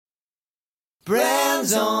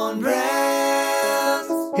Brands on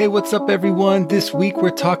Brands. Hey, what's up, everyone? This week we're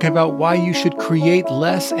talking about why you should create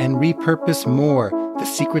less and repurpose more. The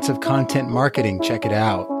secrets of content marketing. Check it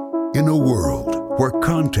out. In a world where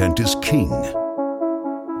content is king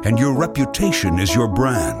and your reputation is your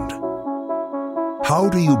brand, how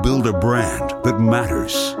do you build a brand that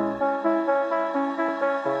matters?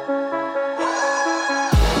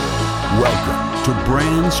 Welcome to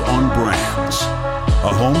Brands on Brands, a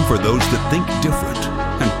home for those that think different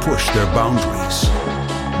and push their boundaries.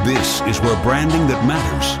 This is where branding that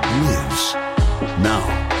matters lives. Now,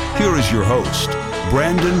 here is your host,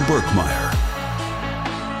 Brandon Birkmeyer.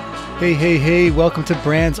 Hey, welcome to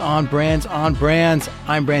Brands on Brands on Brands.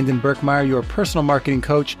 I'm Brandon Birkmeyer, your personal marketing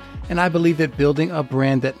coach, and I believe that building a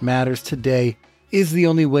brand that matters today is the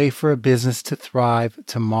only way for a business to thrive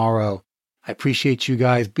tomorrow. I appreciate you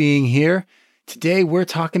guys being here. Today, we're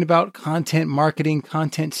talking about content marketing,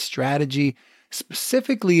 content strategy,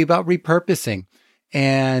 specifically about repurposing.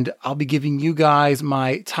 And I'll be giving you guys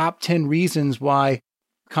my top 10 reasons why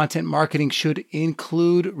content marketing should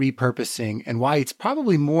include repurposing and why it's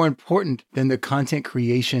probably more important than the content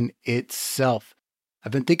creation itself.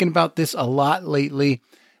 I've been thinking about this a lot lately,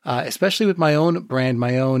 especially with my own brand,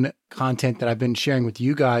 my own content that I've been sharing with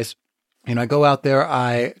you guys. And I go out there,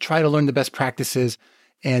 I try to learn the best practices.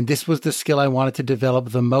 And this was the skill I wanted to develop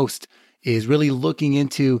the most, is really looking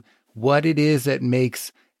into what it is that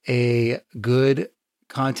makes a good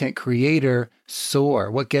content creator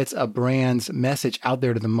soar, what gets a brand's message out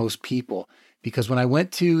there to the most people. Because when I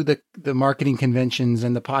went to the marketing conventions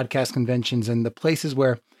and the podcast conventions and the places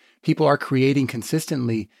where people are creating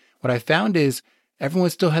consistently, what I found is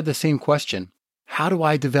everyone still had the same question. How do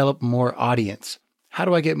I develop more audience? How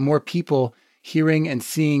do I get more people hearing and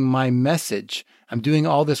seeing my message? I'm doing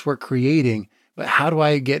all this work creating, but how do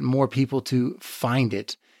I get more people to find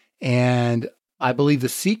it? And I believe the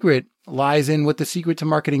secret lies in what the secret to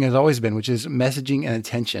marketing has always been, which is messaging and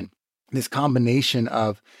attention. This combination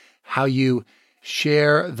of how you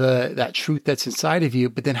share that truth that's inside of you,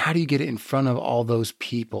 but then how do you get it in front of all those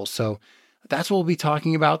people? So that's what we'll be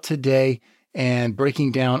talking about today and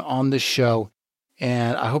breaking down on the show.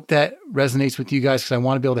 And I hope that resonates with you guys because I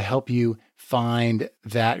want to be able to help you find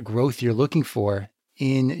that growth you're looking for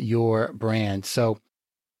in your brand. So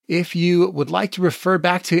if you would like to refer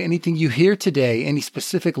back to anything you hear today, any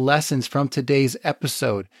specific lessons from today's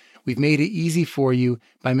episode, we've made it easy for you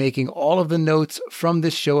by making all of the notes from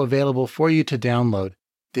this show available for you to download.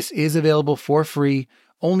 This is available for free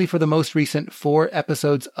only for the most recent 4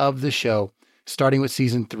 episodes of the show, starting with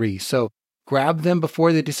season 3. So grab them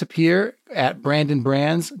before they disappear at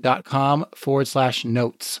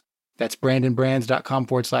brandonbrands.com/notes. That's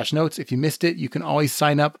brandonbrands.com/notes. If you missed it, you can always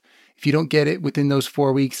sign up. If you don't get it within those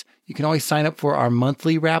 4 weeks, you can always sign up for our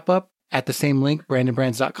monthly wrap up at the same link,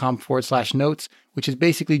 brandonbrands.com/notes, which is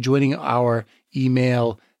basically joining our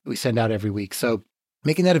email we send out every week. So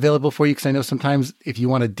making that available for you, because I know sometimes if you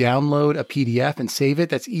want to download a PDF and save it,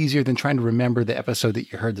 that's easier than trying to remember the episode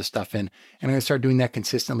that you heard the stuff in. And I'm going to start doing that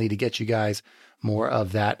consistently to get you guys more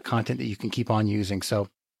of that content that you can keep on using. So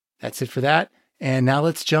that's it for that. And now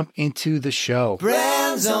let's jump into the show.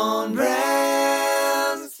 Brands on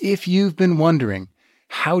Brands. If you've been wondering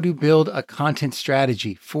how to build a content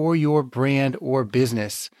strategy for your brand or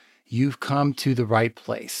business, you've come to the right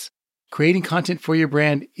place. Creating content for your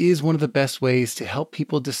brand is one of the best ways to help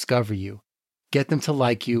people discover you, get them to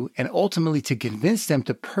like you, and ultimately to convince them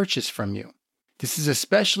to purchase from you. This is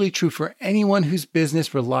especially true for anyone whose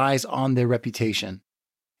business relies on their reputation.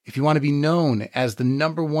 If you want to be known as the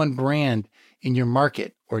 #1 brand in your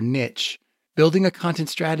market or niche, building a content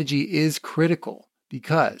strategy is critical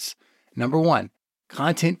because, number 1,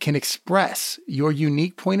 content can express your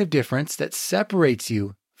unique point of difference that separates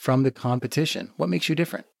you from the competition. What makes you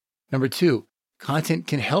different? Number 2, content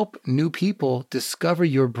can help new people discover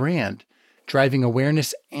your brand, driving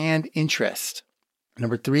awareness and interest.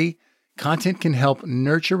 Number 3, content can help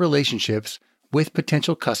nurture relationships with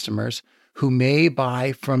potential customers who may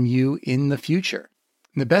buy from you in the future.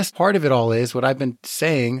 And the best part of it all is what I've been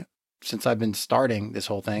saying since I've been starting this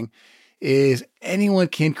whole thing is anyone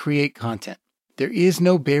can create content. There is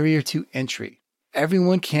no barrier to entry.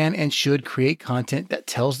 Everyone can and should create content that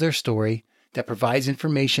tells their story, that provides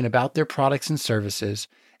information about their products and services,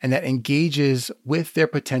 and that engages with their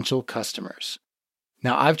potential customers.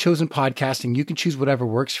 Now, I've chosen podcasting. You can choose whatever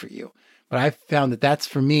works for you. But I've found that that's,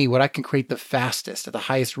 for me, what I can create the fastest at the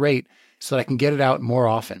highest rate so that I can get it out more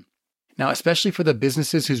often. Now, especially for the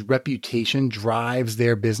businesses whose reputation drives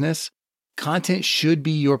their business, content should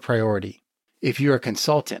be your priority. If you're a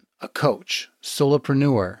consultant, a coach,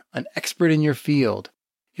 solopreneur, an expert in your field,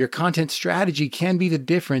 Your content strategy can be the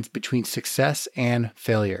difference between success and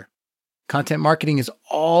failure. Content marketing is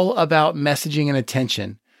all about messaging and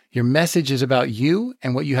attention. Your message is about you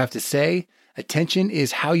and what you have to say. Attention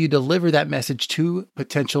is how you deliver that message to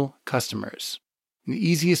potential customers. The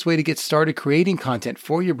easiest way to get started creating content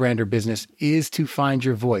for your brand or business is to find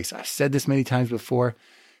your voice. I've said this many times before.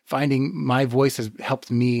 Finding my voice has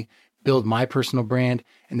helped me build my personal brand.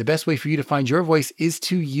 And the best way for you to find your voice is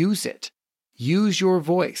to use it. Use your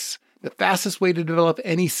voice. The fastest way to develop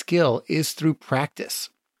any skill is through practice.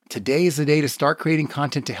 Today is the day to start creating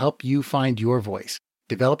content to help you find your voice,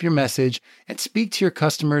 develop your message, and speak to your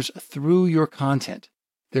customers through your content.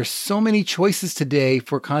 There's so many choices today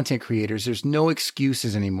for content creators. There's no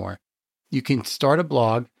excuses anymore. You can start a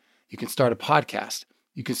blog, you can start a podcast,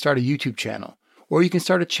 you can start a YouTube channel, or you can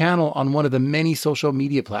start a channel on one of the many social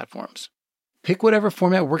media platforms. Pick whatever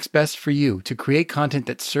format works best for you to create content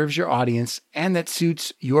that serves your audience and that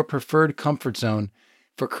suits your preferred comfort zone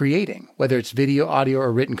for creating, whether it's video, audio,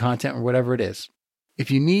 or written content, or whatever it is.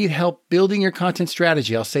 If you need help building your content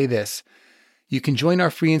strategy, I'll say this. You can join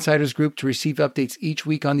our free insiders group to receive updates each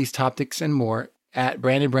week on these topics and more at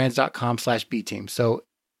brandonbrands.com/bteam. So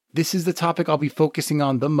this is the topic I'll be focusing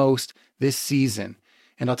on the most this season.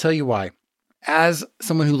 And I'll tell you why. As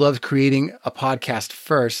someone who loves creating a podcast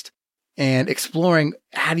first and exploring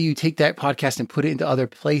how do you take that podcast and put it into other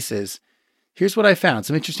places, here's what I found.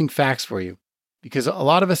 Some interesting facts for you. Because a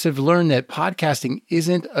lot of us have learned that podcasting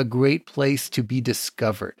isn't a great place to be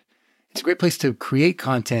discovered. It's a great place to create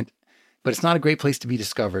content, but it's not a great place to be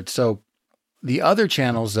discovered. So the other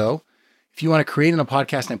channels, though, if you want to create a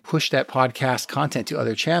podcast and push that podcast content to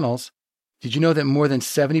other channels, did you know that more than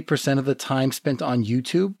 70% of the time spent on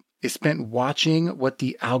YouTube is spent watching what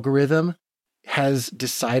the algorithm has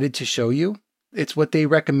decided to show you? It's what they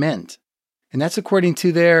recommend. And that's according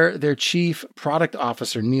to their chief product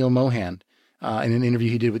officer, Neil Mohan. In an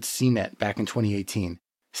interview he did with CNET back in 2018.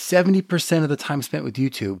 70% of the time spent with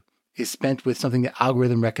YouTube is spent with something the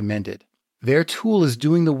algorithm recommended. Their tool is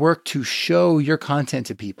doing the work to show your content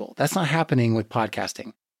to people. That's not happening with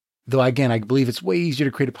podcasting. Though again, I believe it's way easier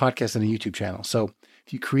to create a podcast than a YouTube channel. So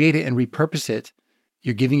if you create it and repurpose it,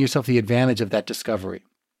 you're giving yourself the advantage of that discovery.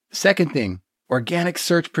 Second thing, organic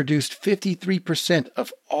search produced 53%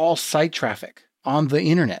 of all site traffic on the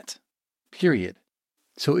internet, period.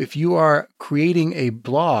 So if you are creating a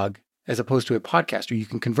blog as opposed to a podcast, or you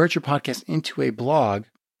can convert your podcast into a blog,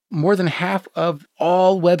 more than half of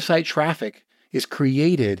all website traffic is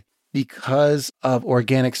created because of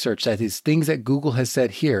organic search. That is things that Google has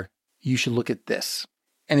said, here, you should look at this.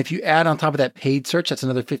 And if you add on top of that paid search, that's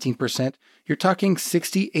another 15%. You're talking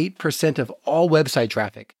 68% of all website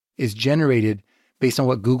traffic is generated based on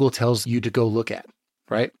what Google tells you to go look at,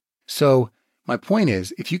 right? So my point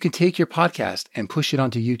is, if you can take your podcast and push it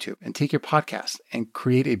onto YouTube and take your podcast and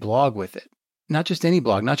create a blog with it, not just any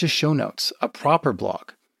blog, not just show notes, a proper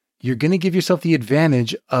blog, you're going to give yourself the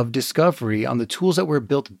advantage of discovery on the tools that were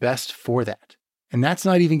built best for that. And that's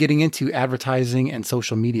not even getting into advertising and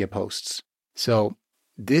social media posts. So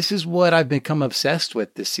this is what I've become obsessed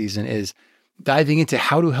with this season, is diving into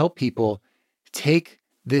how to help people take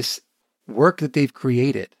this work that they've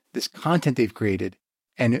created, this content they've created,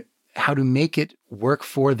 and how to make it work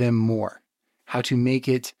for them more, how to make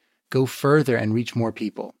it go further and reach more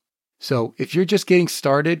people. So if you're just getting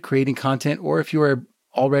started creating content, or if you're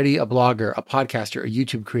already a blogger, a podcaster, a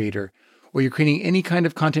YouTube creator, or you're creating any kind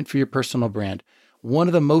of content for your personal brand, one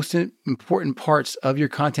of the most important parts of your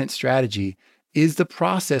content strategy is the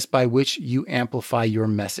process by which you amplify your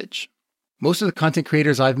message. Most of the content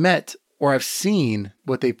creators I've met or I've seen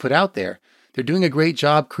what they put out there, they're doing a great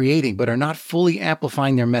job creating, but are not fully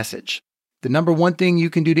amplifying their message. The number one thing you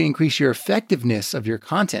can do to increase your effectiveness of your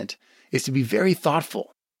content is to be very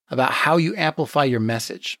thoughtful about how you amplify your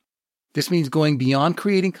message. This means going beyond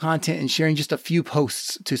creating content and sharing just a few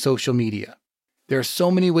posts to social media. There are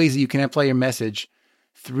so many ways that you can amplify your message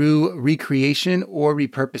through recreation or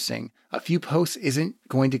repurposing. A few posts isn't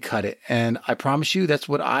going to cut it. And I promise you, that's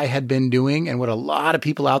what I had been doing and what a lot of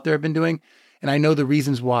people out there have been doing. And I know the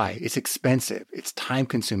reasons why. It's expensive. It's time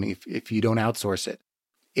consuming if you don't outsource it.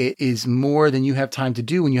 It is more than you have time to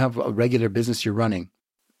do when you have a regular business you're running.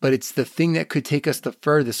 But it's the thing that could take us the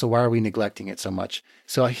furthest, so why are we neglecting it so much?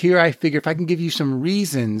 So here I figure if I can give you some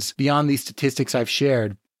reasons beyond these statistics I've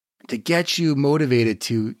shared to get you motivated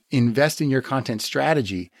to invest in your content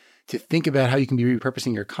strategy, to think about how you can be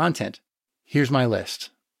repurposing your content, here's my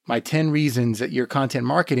list. My 10 reasons that your content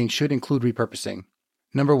marketing should include repurposing.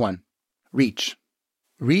 Number 1, reach.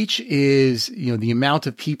 Reach is, the amount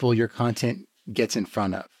of people your content gets in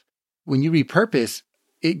front of. When you repurpose,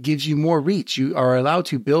 it gives you more reach. You are allowed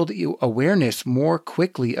to build awareness more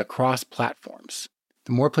quickly across platforms.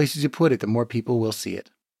 The more places you put it, the more people will see it.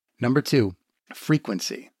 Number 2,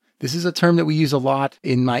 frequency. This is a term that we use a lot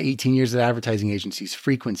in my 18 years at advertising agencies,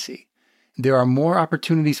 frequency. There are more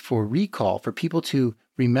opportunities for recall, for people to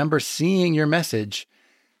remember seeing your message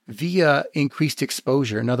via increased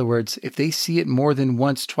exposure. In other words, if they see it more than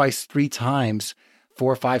once, twice, 3 times,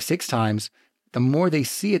 4, 5, 6 times, the more they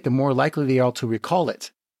see it, the more likely they are to recall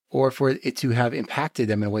it, or for it to have impacted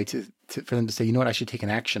them in a way for them to say, you know what, I should take an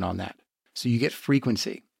action on that. So you get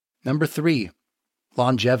frequency. Number 3,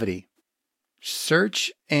 longevity.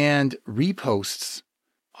 Search and reposts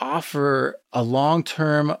offer a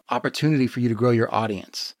long-term opportunity for you to grow your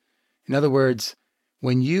audience. In other words,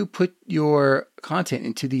 when you put your content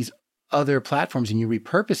into these other platforms and you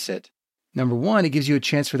repurpose it, number 1, it gives you a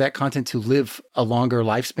chance for that content to live a longer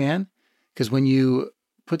lifespan. Because when you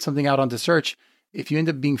put something out onto search, if you end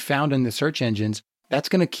up being found in the search engines, that's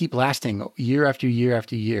going to keep lasting year after year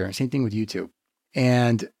after year. Same thing with YouTube.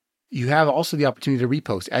 And you have also the opportunity to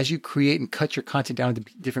repost. As you create and cut your content down into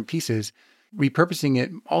different pieces, repurposing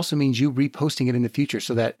it also means you reposting it in the future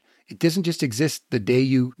so that it doesn't just exist the day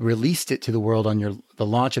you released it to the world on the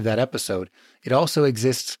launch of that episode. It also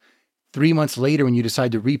exists 3 months later when you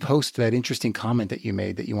decide to repost that interesting comment that you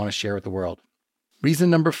made that you want to share with the world. Reason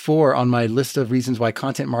number 4 on my list of reasons why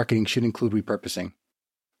content marketing should include repurposing.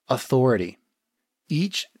 Authority.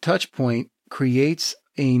 Each touch point creates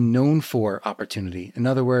a known for opportunity. In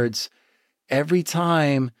other words, every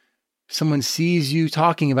time someone sees you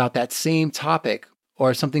talking about that same topic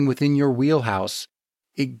or something within your wheelhouse,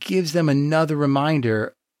 it gives them another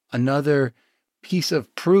reminder, another piece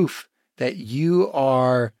of proof that you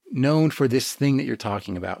are known for this thing that you're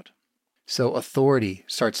talking about. So authority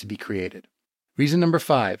starts to be created. Reason number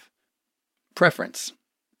 5, preference.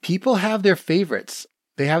 People have their favorites.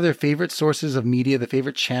 They have their favorite sources of media, the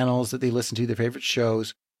favorite channels that they listen to, their favorite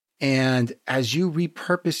shows. And as you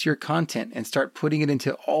repurpose your content and start putting it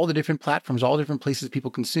into all the different platforms, all the different places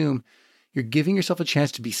people consume, you're giving yourself a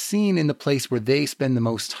chance to be seen in the place where they spend the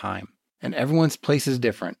most time. And everyone's place is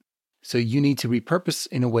different. So you need to repurpose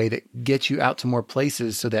in a way that gets you out to more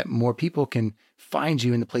places so that more people can find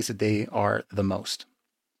you in the place that they are the most.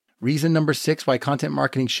 Reason number 6 why content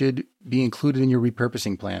marketing should be included in your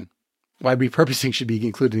repurposing plan. Why repurposing should be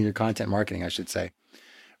included in your content marketing, I should say.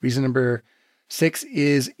 Reason number 6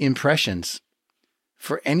 is impressions.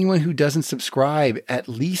 For anyone who doesn't subscribe, at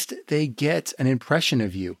least they get an impression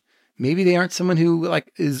of you. Maybe they aren't someone who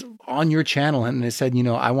is on your channel and has said,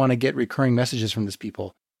 I want to get recurring messages from these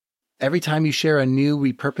people. Every time you share a new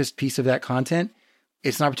repurposed piece of that content,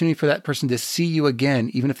 it's an opportunity for that person to see you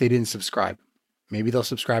again, even if they didn't subscribe. Maybe they'll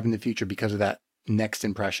subscribe in the future because of that next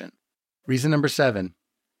impression. Reason number 7,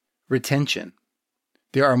 retention.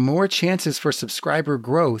 There are more chances for subscriber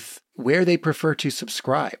growth where they prefer to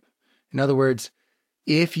subscribe. In other words,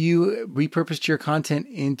 if you repurposed your content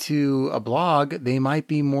into a blog, they might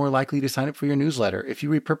be more likely to sign up for your newsletter. If you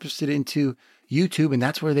repurposed it into YouTube and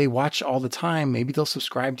that's where they watch all the time, maybe they'll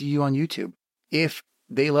subscribe to you on YouTube. If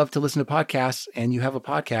they love to listen to podcasts and you have a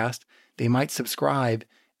podcast, they might subscribe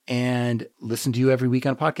and listen to you every week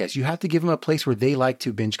on a podcast. You have to give them a place where they like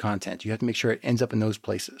to binge content. You have to make sure it ends up in those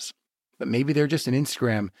places. But maybe they're just they're on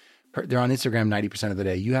Instagram 90% of the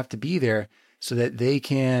day. You have to be there so that they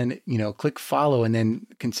can, click follow and then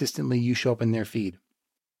consistently you show up in their feed.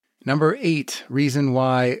 Number 8, reason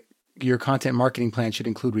why your content marketing plan should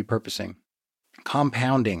include repurposing.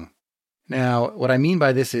 Compounding. Now, what I mean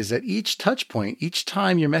by this is that each touch point, each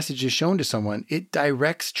time your message is shown to someone, it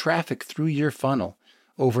directs traffic through your funnel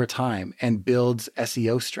over time and builds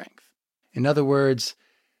SEO strength. In other words,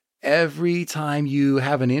 every time you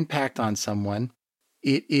have an impact on someone,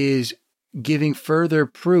 it is giving further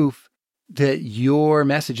proof that your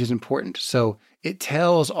message is important. So it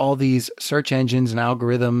tells all these search engines and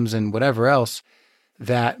algorithms and whatever else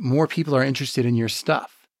that more people are interested in your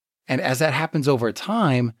stuff. And as that happens over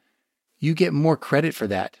time, you get more credit for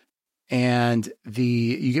that. And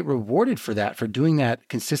you get rewarded for that, for doing that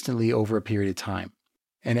consistently over a period of time.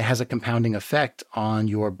 And it has a compounding effect on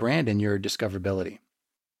your brand and your discoverability.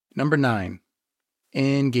 Number 9,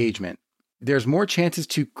 engagement. There's more chances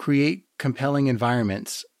to create compelling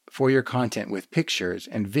environments for your content with pictures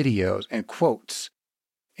and videos and quotes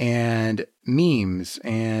and memes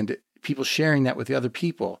and people sharing that with the other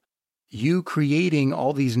people. You creating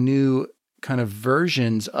all these new kind of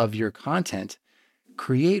versions of your content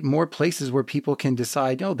create more places where people can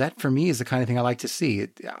decide, that for me is the kind of thing I like to see.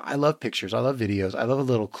 I love pictures. I love videos. I love a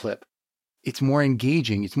little clip. It's more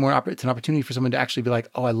engaging. It's an opportunity for someone to actually be like,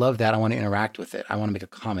 oh, I love that. I want to interact with it. I want to make a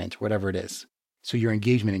comment, whatever it is. so your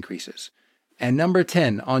engagement increases. And number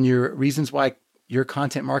 10 on your reasons why your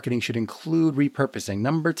content marketing should include repurposing.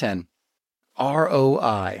 Number 10,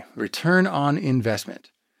 ROI, return on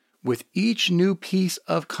investment. With each new piece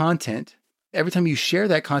of content, every time you share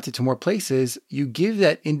that content to more places, you give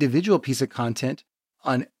that individual piece of content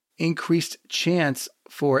an increased chance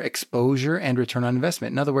for exposure and return on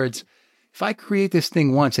investment. In other words, if I create this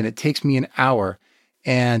thing once and it takes me an hour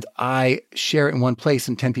and I share it in one place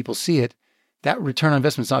and 10 people see it, that return on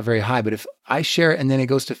investment is not very high. But if I share it and then it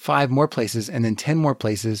goes to 5 more places and then 10 more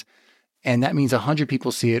places, and that means 100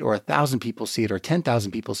 people see it or 1,000 people see it or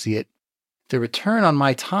 10,000 people see it, the return on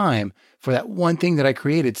my time for that one thing that I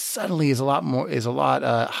created suddenly is a lot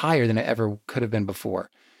higher than it ever could have been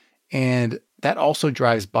before. And that also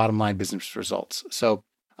drives bottom line business results. So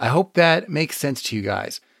I hope that makes sense to you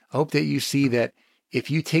guys. I hope that you see that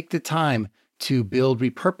if you take the time to build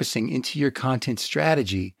repurposing into your content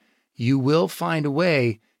strategy, you will find a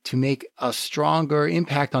way to make a stronger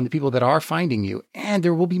impact on the people that are finding you, and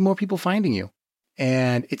there will be more people finding you.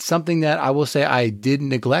 And it's something that I will say I did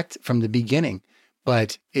neglect from the beginning,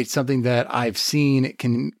 but it's something that I've seen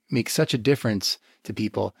can make such a difference to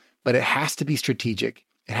people. But it has to be strategic.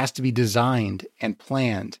 It has to be designed and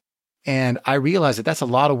planned. And I realize that that's a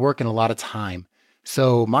lot of work and a lot of time.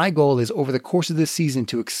 So my goal is over the course of this season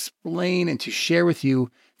to explain and to share with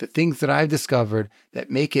you the things that I've discovered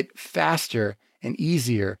that make it faster and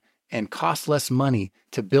easier and cost less money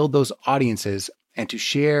to build those audiences and to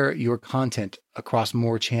share your content across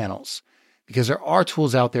more channels. Because there are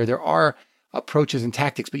tools out there, there are approaches and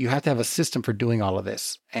tactics, but you have to have a system for doing all of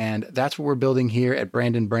this. And that's what we're building here at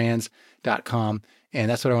brandonbrands.com. And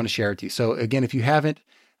that's what I want to share with you. So again, if you haven't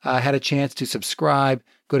had a chance to subscribe,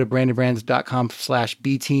 go to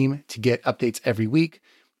brandonbrands.com/bteam to get updates every week.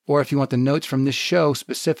 Or if you want the notes from this show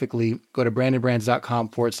specifically, go to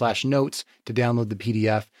brandonbrands.com/notes to download the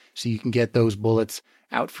PDF so you can get those bullets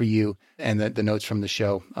out for you and the notes from the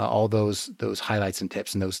show, all those highlights and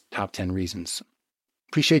tips and those top 10 reasons.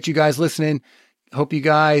 Appreciate you guys listening. Hope you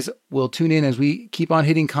guys will tune in as we keep on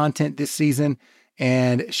hitting content this season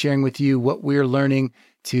and sharing with you what we're learning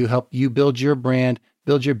to help you build your brand,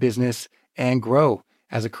 build your business, and grow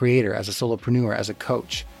as a creator, as a solopreneur, as a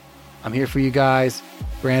coach. I'm here for you guys.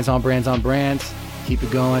 Brands on Brands on Brands. Keep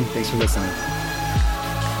it going. Thanks for listening.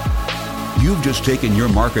 You've just taken your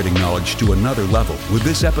marketing knowledge to another level with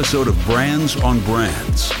this episode of Brands on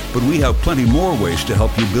Brands. But we have plenty more ways to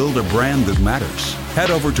help you build a brand that matters. Head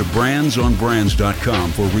over to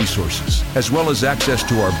brandsonbrands.com for resources, as well as access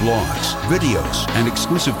to our blogs, videos, and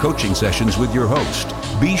exclusive coaching sessions with your host.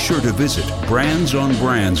 Be sure to visit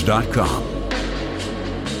brandsonbrands.com.